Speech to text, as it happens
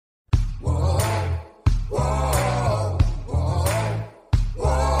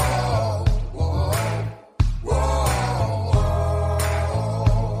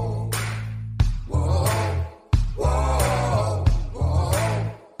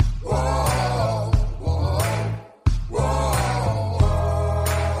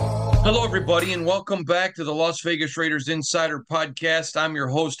Hello, everybody, and welcome back to the Las Vegas Raiders Insider Podcast. I'm your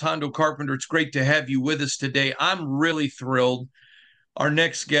host, Hondo Carpenter. It's great to have you with us today. I'm really thrilled. Our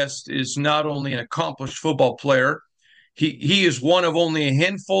next guest is not only an accomplished football player, he is one of only a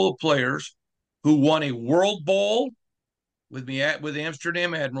handful of players who won a World Bowl with the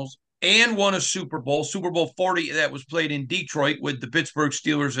Amsterdam Admirals and won a Super Bowl 40 that was played in Detroit with the Pittsburgh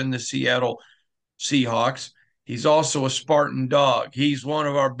Steelers and the Seattle Seahawks. He's also a Spartan dog. He's one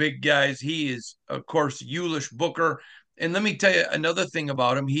of our big guys. He is, of course, Ulish Booker. And let me tell you another thing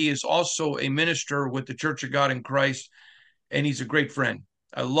about him. He is also a minister with the Church of God in Christ, and he's a great friend.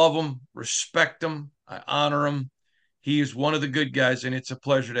 I love him, respect him, I honor him. He is one of the good guys, and it's a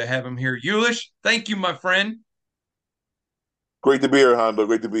pleasure to have him here. Ulish, thank you, my friend. Great to be here, Hondo.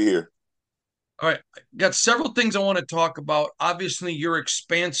 Great to be here. All right, got several things I want to talk about. Obviously, your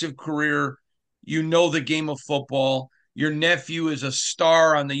expansive career, you know the game of football. Your nephew is a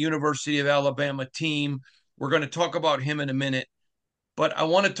star on the University of Alabama team. We're going to talk about him in a minute, but I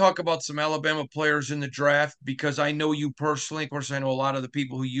want to talk about some Alabama players in the draft because I know you personally. Of course, I know a lot of the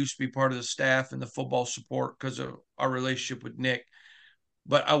people who used to be part of the staff and the football support because of our relationship with Nick.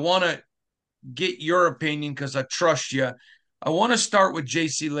 But I want to get your opinion because I trust you. I want to start with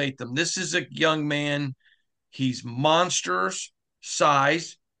J.C. Latham. This is a young man. He's monstrous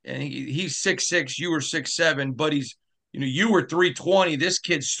size, and he's 6'6". You were 6'7", but you were 320. This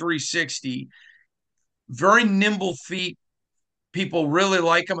kid's 360. Very nimble feet. People really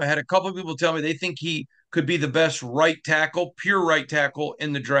like him. I had a couple of people tell me they think he could be the best right tackle, pure right tackle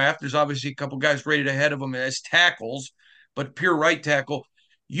in the draft. There's obviously a couple guys rated ahead of him as tackles, but pure right tackle.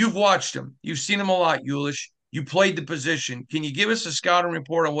 You've watched him. You've seen him a lot, Ulish. You played the position. Can you give us a scouting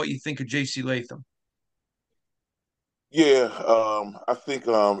report on what you think of J.C. Latham? Yeah, I think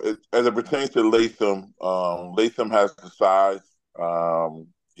as it pertains to Latham, Latham has the size.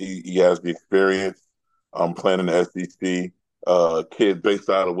 He has the experience playing in the SEC. Kid based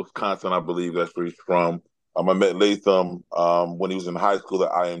out of Wisconsin, I believe that's where he's from. I met Latham when he was in high school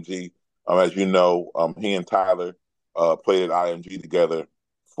at IMG. As you know, he and Tyler played at IMG together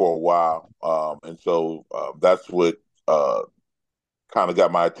for a while, and so that's what kind of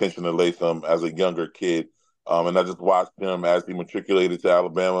got my attention to Latham as a younger kid. And I just watched him as he matriculated to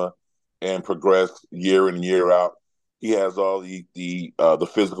Alabama and progressed year in and year out. He has all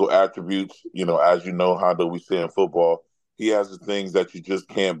the physical attributes. You know, as you know, Hondo, we say in football, he has the things that you just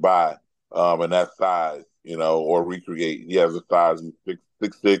can't buy, and that size, you know, or recreate. He has a size. He's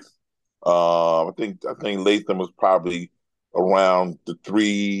 6'6". I think Latham was probably around the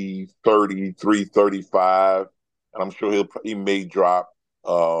 330, 335, and I'm sure he may drop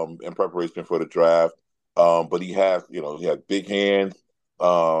in preparation for the draft. But he has big hands.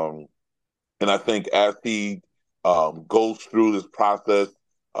 Um, and I think as he goes through this process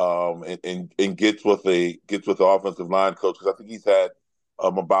and gets with the offensive line coach, because I think he's had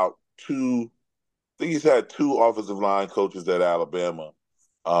about two. I think he's had two offensive line coaches at Alabama,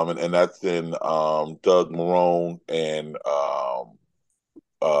 and that's in Doug Marrone and uh,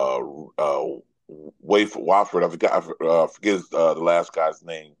 uh, Wofford. I forget the last guy's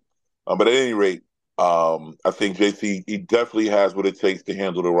name. But at any rate, I think JC he definitely has what it takes to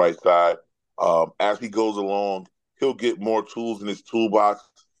handle the right side. As he goes along, he'll get more tools in his toolbox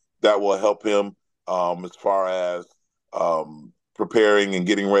that will help him as far as preparing and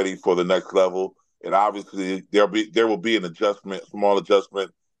getting ready for the next level. And obviously, there will be an adjustment, small adjustment,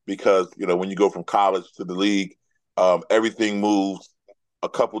 because when you go from college to the league, everything moves a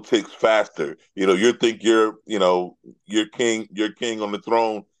couple ticks faster. You think you're king on the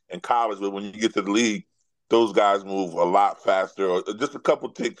throne in college, but when you get to the league, those guys move a lot faster, or just a couple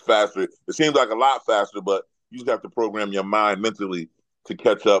ticks faster. It seems like a lot faster, but you just have to program your mind mentally to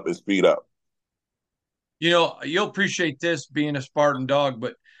catch up and speed up. You'll appreciate this being a Spartan dog,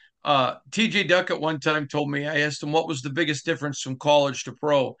 but TJ Duck at one time told me, I asked him what was the biggest difference from college to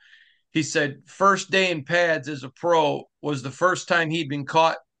pro. He said, first day in pads as a pro was the first time he'd been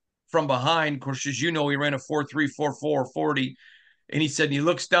caught from behind. Of course, as you know, he ran a 4.3, 4.4, 40. And he said, he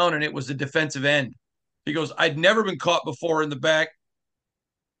looks down and it was a defensive end. He goes, I'd never been caught before in the back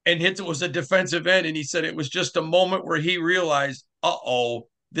and hits it was a defensive end. And he said it was just a moment where he realized,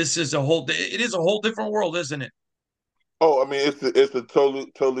 it is a whole different world, isn't it? Oh, I mean, it's a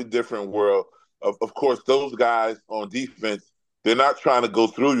totally different world. Of course, those guys on defense, they're not trying to go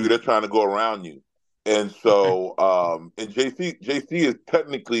through you; they're trying to go around you. And so, and JC is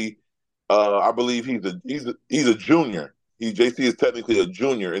technically, I believe he's a junior. JC is technically a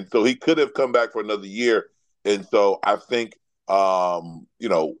junior, and so he could have come back for another year. And so, I think,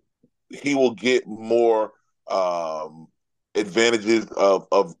 he will get more. advantages of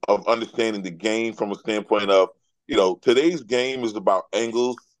understanding the game from a standpoint of, today's game is about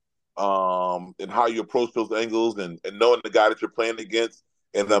angles, and how you approach those angles, and knowing the guy that you're playing against.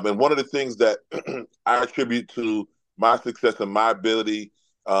 And one of the things that I attribute to my success and my ability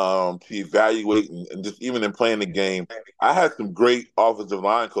to evaluate, and just even in playing the game, I had some great offensive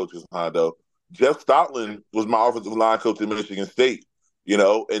line coaches, Hondo. Jeff Stoutland was my offensive line coach at Michigan State,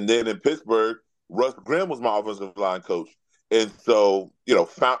 and then in Pittsburgh, Russ Grimm was my offensive line coach. And so,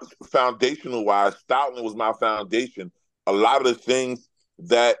 foundational wise, Stoutland was my foundation. A lot of the things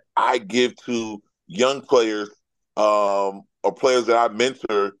that I give to young players, or players that I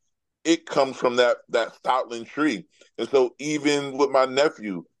mentor, it comes from that Stoutland tree. And so even with my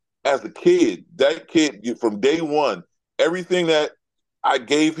nephew, as a kid, that kid from day one, everything that I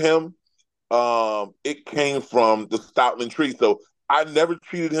gave him, it came from the Stoutland tree. So I never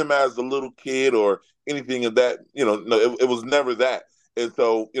treated him as a little kid or anything of that. No, it was never that. And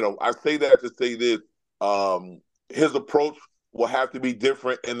so, I say that to say this: his approach will have to be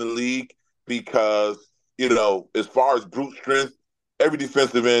different in the league because, as far as brute strength, every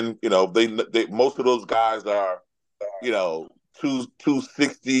defensive end, they most of those guys are,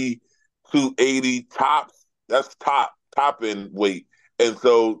 260, 280 tops. That's top end weight. And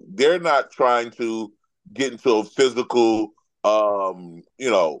so they're not trying to get into a physical, head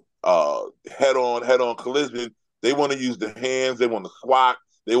on collision. They want to use the hands. They want to swat.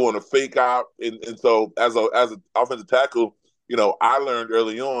 They want to fake out. And so as an offensive tackle, I learned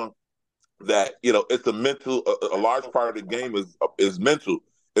early on that it's a mental. A large part of the game is mental,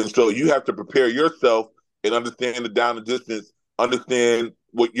 and so you have to prepare yourself and understand the down and distance, understand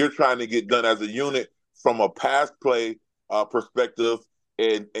what you're trying to get done as a unit from a pass play perspective,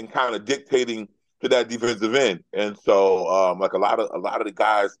 and kind of dictating to that defensive end. And so, like a lot of the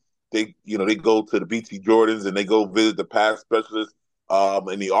guys, they go to the BT Jordans and they go visit the pass specialists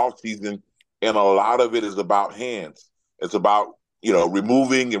in the off season, and a lot of it is about hands. It's about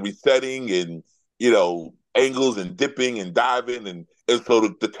removing and resetting, and angles and dipping and diving, and so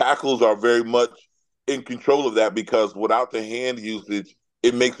the tackles are very much in control of that, because without the hand usage,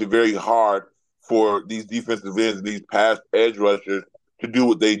 it makes it very hard for these defensive ends and these pass edge rushers to do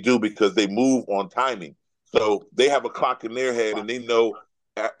what they do, because they move on timing. So they have a clock in their head, and they know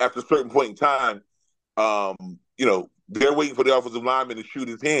after a certain point in time, they're waiting for the offensive lineman to shoot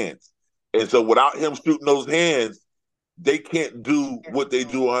his hands. And so without him shooting those hands, they can't do what they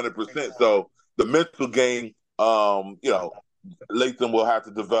do 100%. So the mental game, Latham will have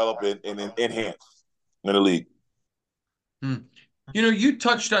to develop and enhance in the league. Hmm. You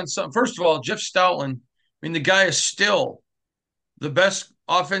touched on some. First of all, Jeff Stoutland. I mean, the guy is still the best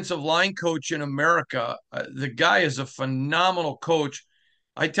offensive line coach in America. The guy is a phenomenal coach.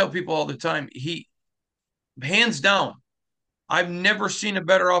 I tell people all the time, he hands down. I've never seen a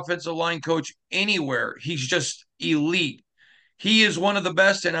better offensive line coach anywhere. He's just elite. He is one of the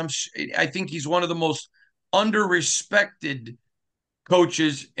best, and I think he's one of the most under-respected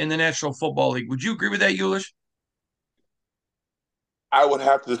coaches in the National Football League. Would you agree with that, Eulish? I would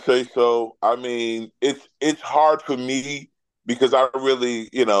have to say so. I mean, it's hard for me because I really,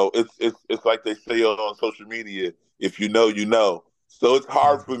 it's like they say on social media, if you know, you know. So it's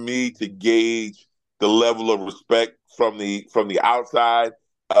hard for me to gauge the level of respect from the outside,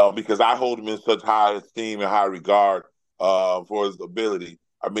 because I hold him in such high esteem and high regard for his ability.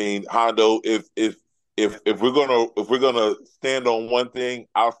 I mean, Hondo, if we're gonna stand on one thing,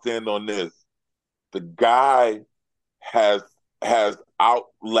 I'll stand on this: the guy has has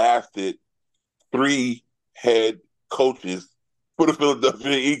outlasted three head coaches for the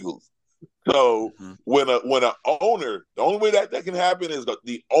Philadelphia Eagles. So Mm-hmm. when a owner, the only way that can happen is that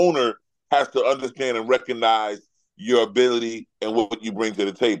the owner has to understand and recognize your ability and what you bring to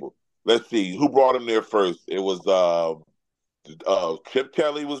the table. Let's see who brought him there first. It was Chip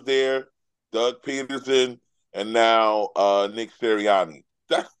Kelly was there, Doug Peterson, and now Nick Sirianni.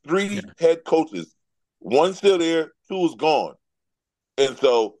 That's Yeah. three head coaches. One's still there, two is gone. And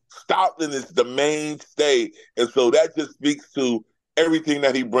so Stoutland is the mainstay. And so that just speaks to everything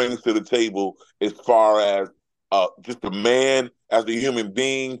that he brings to the table as far as just a man, as a human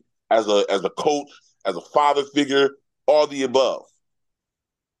being, as a coach, as a father figure, all the above.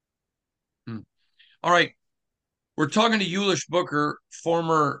 Hmm. All right. We're talking to Eulish Booker,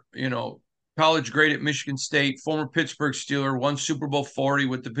 former, college great at Michigan State, former Pittsburgh Steeler, won Super Bowl 40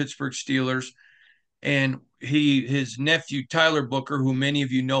 with the Pittsburgh Steelers. And his nephew, Tyler Booker, who many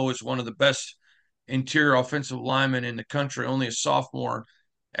of you know is one of the best interior offensive linemen in the country, only a sophomore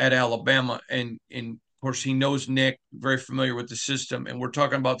at Alabama. And of course, he knows Nick, very familiar with the system. And we're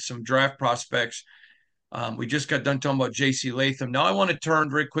talking about some draft prospects. We just got done talking about J.C. Latham. Now I want to turn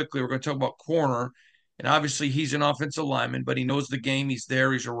very quickly. We're going to talk about corner. And obviously, he's an offensive lineman, but he knows the game. He's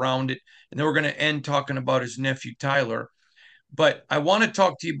there, he's around it. And then we're going to end talking about his nephew, Tyler. But I want to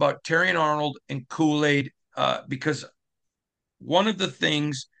talk to you about Terrion Arnold and Kool-Aid because one of the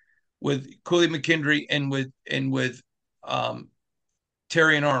things with Kool-Aid McKinstry and with um,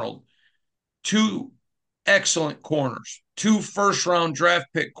 Terrion Arnold, two excellent corners, two first-round draft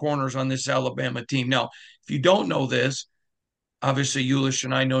pick corners on this Alabama team. Now, if you don't know this, obviously Ulish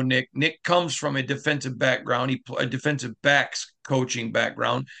and I know Nick. Nick comes from a defensive background. A defensive backs coaching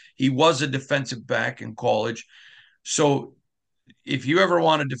background. He was a defensive back in college. So if you ever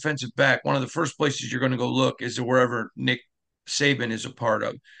want a defensive back, one of the first places you're going to go look is wherever Nick Saban is a part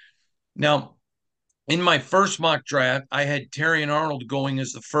of. Now, in my first mock draft, I had Terrion Arnold going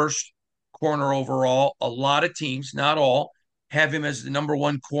as the first corner overall. A lot of teams, not all, have him as the number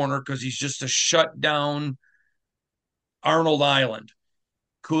one corner because he's just a shutdown Arnold Island.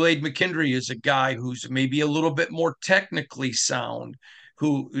 Kool-Aid McKinstry is a guy who's maybe a little bit more technically sound,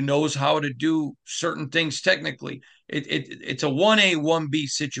 who knows how to do certain things technically. It's a 1A, 1B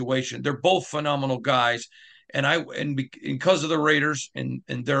situation. They're both phenomenal guys. Because of the Raiders and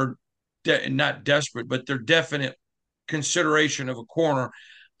they're not desperate, but they're definite consideration of a corner,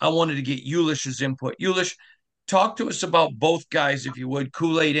 I wanted to get Ulish's input. Ulish, talk to us about both guys, if you would,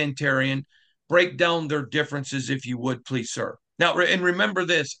 Kool-Aid and Terrion. Break down their differences, if you would, please, sir. Now, and remember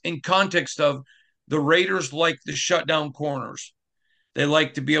this in context of the Raiders like the shutdown corners. They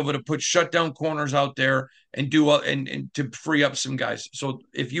like to be able to put shutdown corners out there and and to free up some guys. So,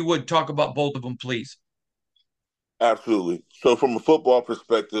 if you would talk about both of them, please. Absolutely. So, from a football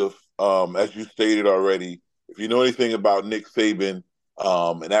perspective, as you stated already, if you know anything about Nick Saban,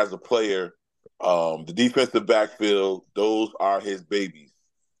 and as a player, the defensive backfield, those are his babies.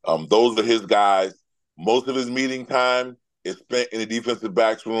 Those are his guys. Most of his meeting time is spent in the defensive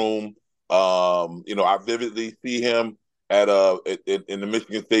backs room. I vividly see him in the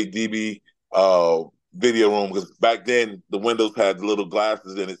Michigan State DB video room because back then the windows had little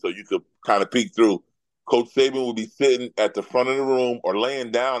glasses in it, so you could kind of peek through. Coach Saban would be sitting at the front of the room or laying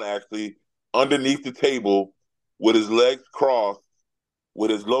down actually underneath the table with his legs crossed,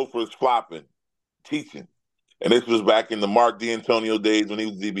 with his loafers flopping, teaching. And this was back in the Mark D'Antonio days when he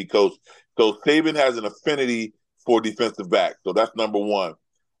was DB coach. So Saban has an affinity for defensive back. So that's number one.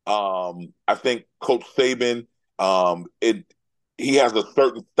 I think Coach Saban, he has a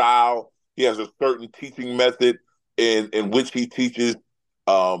certain style. He has a certain teaching method in which he teaches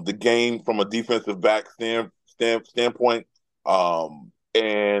the game from a defensive back standpoint.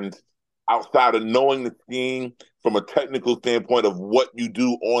 And outside of knowing the scheme from a technical standpoint of what you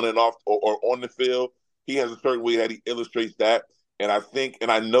do on and off or on the field, he has a certain way that he illustrates that. And I think,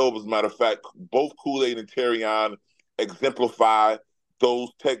 and I know, as a matter of fact, both Kool-Aid and Terrion exemplify those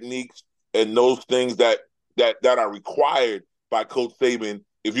techniques and those things that are required by Coach Saban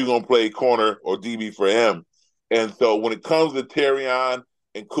if you're going to play corner or DB for him. And so when it comes to Terrion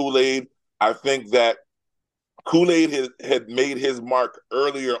and Kool-Aid, I think that Kool-Aid had made his mark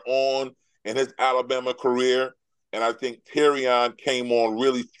earlier on in his Alabama career, and I think Terrion came on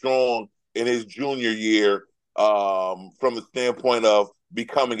really strong in his junior year from the standpoint of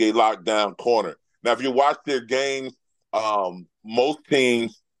becoming a lockdown corner. Now, if you watch their games, most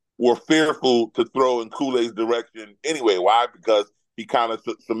teams were fearful to throw in Kool-Aid's direction anyway. Why? Because he kind of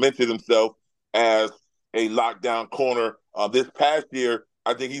cemented himself as a lockdown corner. This past year,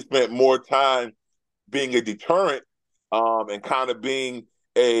 I think he spent more time being a deterrent and kind of being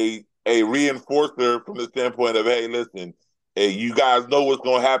a reinforcer from the standpoint of, hey, listen, hey, you guys know what's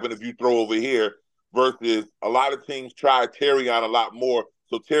going to happen if you throw over here, versus a lot of teams tried Terrion a lot more.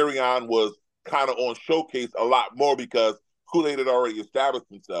 So Terrion was kind of on showcase a lot more because Kool-Aid had already established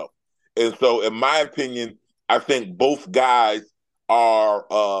himself. And so, in my opinion, I think both guys are.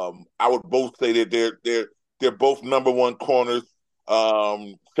 I would both say that they're both number one corners.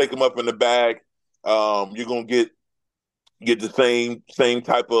 Take them up in the bag. You're gonna get the same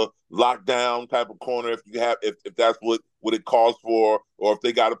type of lockdown type of corner if that's what it calls for, or if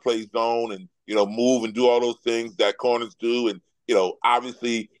they got to play zone and move and do all those things that corners do. And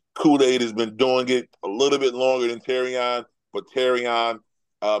obviously Kool-Aid has been doing it a little bit longer than Terrion, but Terrion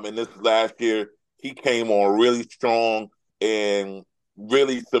in this last year he came on really strong and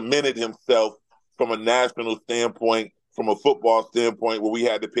really cemented himself from a national standpoint, from a football standpoint, where we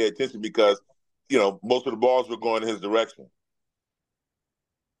had to pay attention because most of the balls were going in his direction.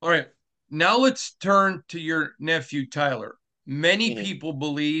 All right. Now let's turn to your nephew, Tyler. Many Mm-hmm. people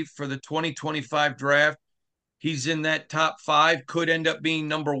believe for the 2025 draft, He's in that top five, could end up being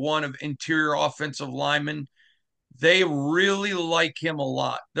number one of interior offensive linemen. They really like him a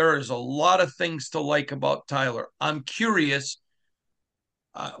lot. There is a lot of things to like about Tyler. I'm curious.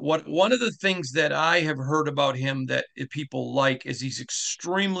 What one of the things that I have heard about him that people like is he's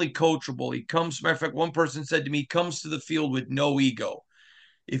extremely coachable. He comes, matter of fact, one person said to me, he comes to the field with no ego.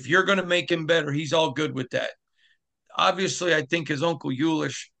 If you're going to make him better, he's all good with that. Obviously, I think his uncle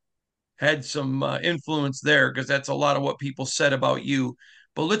Eulish had some influence there because that's a lot of what people said about you.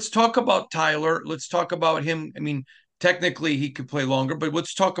 But let's talk about Tyler. Let's talk about him. I mean, technically he could play longer, but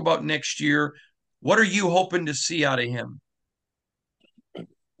let's talk about next year. What are you hoping to see out of him?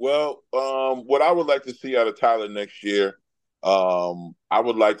 Well, what I would like to see out of Tyler next year, I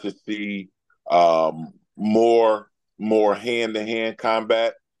would like to see more hand to hand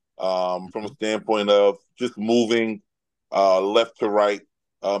combat from a standpoint of just moving left to right,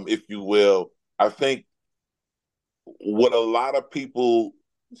 if you will. I think what a lot of people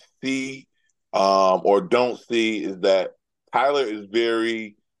see or don't see is that Tyler is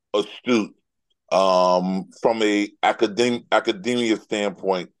very astute from a academia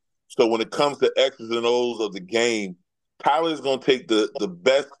standpoint. So when it comes to X's and O's of the game, Tyler's going to take the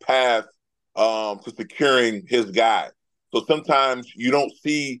best path to securing his guy. So sometimes you don't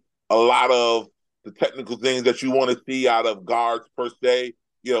see a lot of the technical things that you want to see out of guards per se.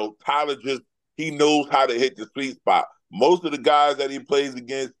 You know, Tyler just he knows how to hit the sweet spot. Most of the guys that he plays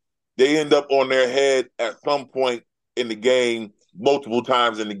against, they end up on their head at some point in the game, multiple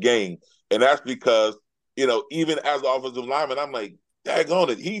times in the game. And that's because, you know, even as an offensive lineman, I'm like, daggone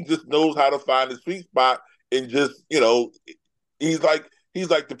it. He just knows how to find the sweet spot and just, you know, he's like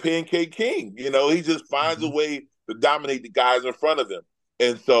the pancake king. You know, he just finds a Mm-hmm. way to dominate the guys in front of him.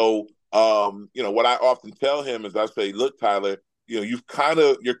 And so, you know, what I often tell him is I say, look, Tyler, you know, you're kind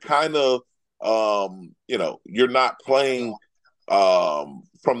of, you know, you're not playing for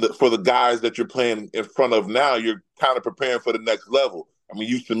the guys that you're playing in front of now. You're kind of preparing for the next level. I mean,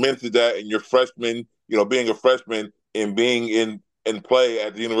 you cemented that in your freshman, you know, being a freshman and being in play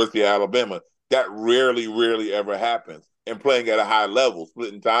at the University of Alabama. That rarely ever happens. And playing at a high level,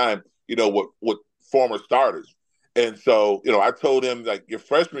 splitting time, you know, with former starters. And so, you know, I told him like your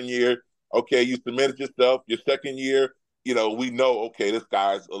freshman year, okay, you cemented yourself. Your second year, you know, we know, okay, this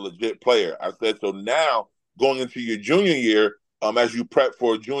guy's a legit player. I said, so now going into your junior year, as you prep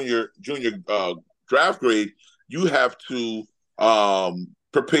for a junior draft grade, you have to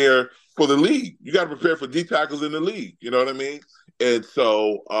prepare for the league. You got to prepare for D tackles in the league. You know what I mean? And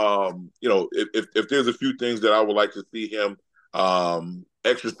so, you know, if there's a few things that I would like to see him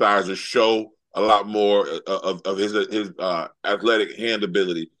exercise or show a lot more of his athletic hand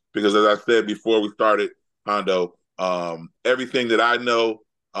ability, because as I said before we started, Hondo, everything that I know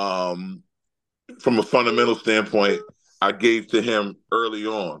from a fundamental standpoint, I gave to him early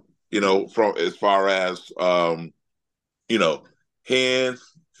on. You know, from as far as you know, hands,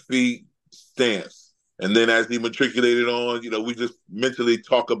 feet, stance. And then as he matriculated on, you know, we just mentally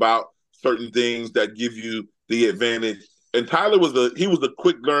talk about certain things that give you the advantage. And Tyler was a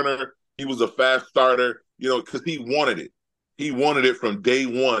quick learner. He was a fast starter, you know, because he wanted it. He wanted it from day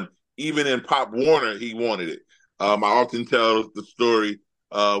one. Even in Pop Warner, he wanted it. I often tell the story,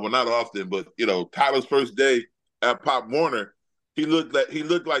 well, not often, but you know, Tyler's first day at Pop Warner, he looked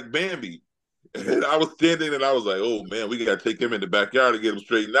like Bambi. And I was standing and I was like, oh man, we got to take him in the backyard to get him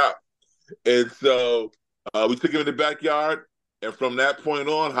straightened out. And so we took him in the backyard. And from that point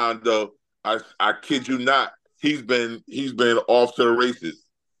on, Hondo, I kid you not, he's been off to the races.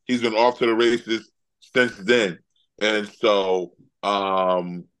 He's been off to the races since then. And so,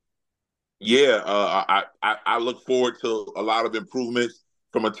 yeah, I look forward to a lot of improvements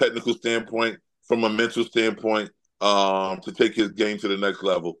from a technical standpoint, from a mental standpoint, to take his game to the next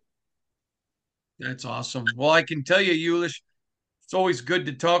level. That's awesome. Well, I can tell you, Eulish, it's always good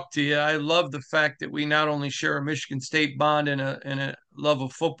to talk to you. I love the fact that we not only share a Michigan State bond and a love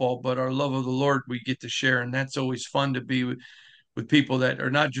of football, but our love of the Lord we get to share, and that's always fun to be with people that are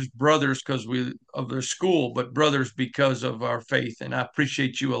not just brothers because we of their school, but brothers because of our faith. And I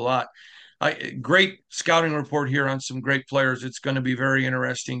appreciate you a lot. Great scouting report here on some great players. It's going to be very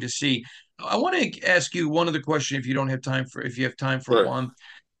interesting to see. I want to ask you one other question if you don't have time for if you have time for Right. one.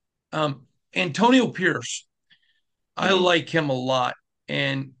 Antonio Pierce, I Mm-hmm. like him a lot.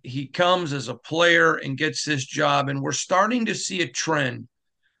 And he comes as a player and gets this job. And we're starting to see a trend.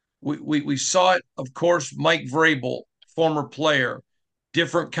 We saw it, of course, Mike Vrabel, former player,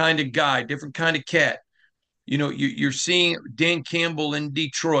 different kind of guy, different kind of cat. You know, you're seeing Dan Campbell in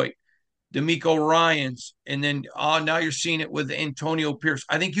Detroit, D'Amico Ryans, and then now you're seeing it with Antonio Pierce.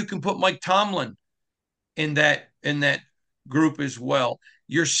 I think you can put Mike Tomlin in that group as well.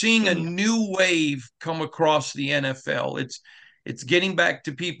 You're seeing a new wave come across the NFL. It's getting back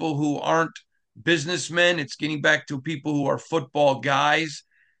to people who aren't businessmen. It's getting back to people who are football guys.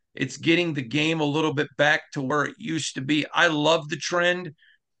 It's getting the game a little bit back to where it used to be. I love the trend.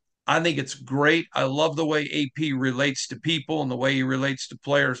 I think it's great. I love the way AP relates to people and the way he relates to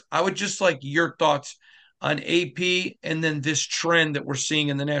players. I would just like your thoughts on AP and then this trend that we're seeing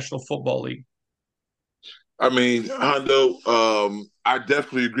in the National Football League. I mean, Hondo, I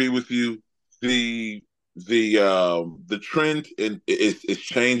definitely agree with you. The trend is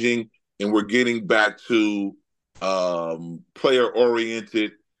changing, and we're getting back to player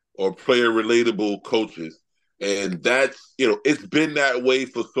oriented or player relatable coaches, and that's it's been that way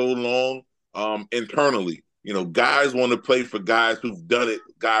for so long. Internally, guys want to play for guys who've done it,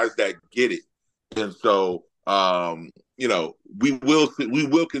 guys that get it, and so we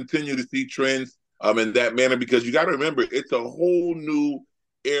will continue to see trends in that manner, because you got to remember it's a whole new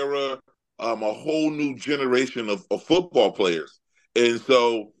era, a whole new generation of football players. And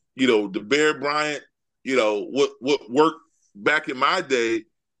so, the Bear Bryant, what worked back in my day,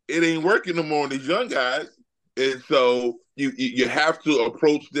 it ain't working no more on these young guys. And so you have to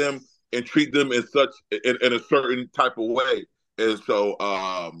approach them and treat them in a certain type of way. And so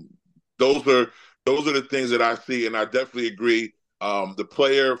those are the things that I see, and I definitely agree.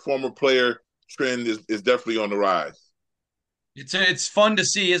 The former player trend is definitely on the rise. It's fun to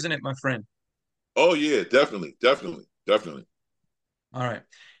see, isn't it, my friend? Oh yeah, definitely. All right.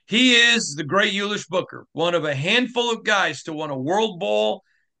 He is the great Ulish Booker, one of a handful of guys to win a World Bowl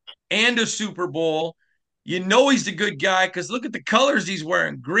and a Super Bowl. You know he's a good guy because look at the colors he's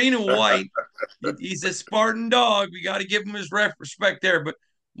wearing, green and white. He's a Spartan dog. We got to give him his respect there. But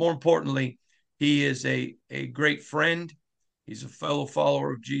more importantly, he is a great friend. He's a fellow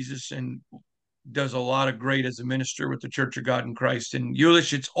follower of Jesus and does a lot of great as a minister with the Church of God in Christ. And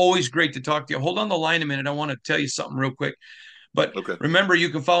Ulish, it's always great to talk to you. Hold on the line a minute. I want to tell you something real quick. But Okay. Remember, you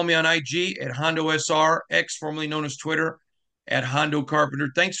can follow me on IG at Hondo SR, X, formerly known as Twitter, at Hondo Carpenter.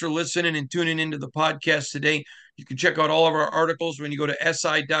 Thanks for listening and tuning into the podcast today. You can check out all of our articles when you go to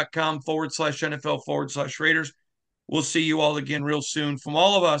si.com/NFL/Raiders. We'll see you all again real soon. From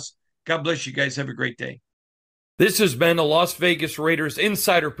all of us, God bless you guys. Have a great day. This has been a Las Vegas Raiders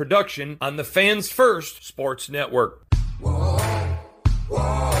Insider production on the Fans First Sports Network. Whoa,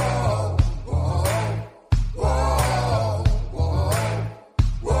 whoa.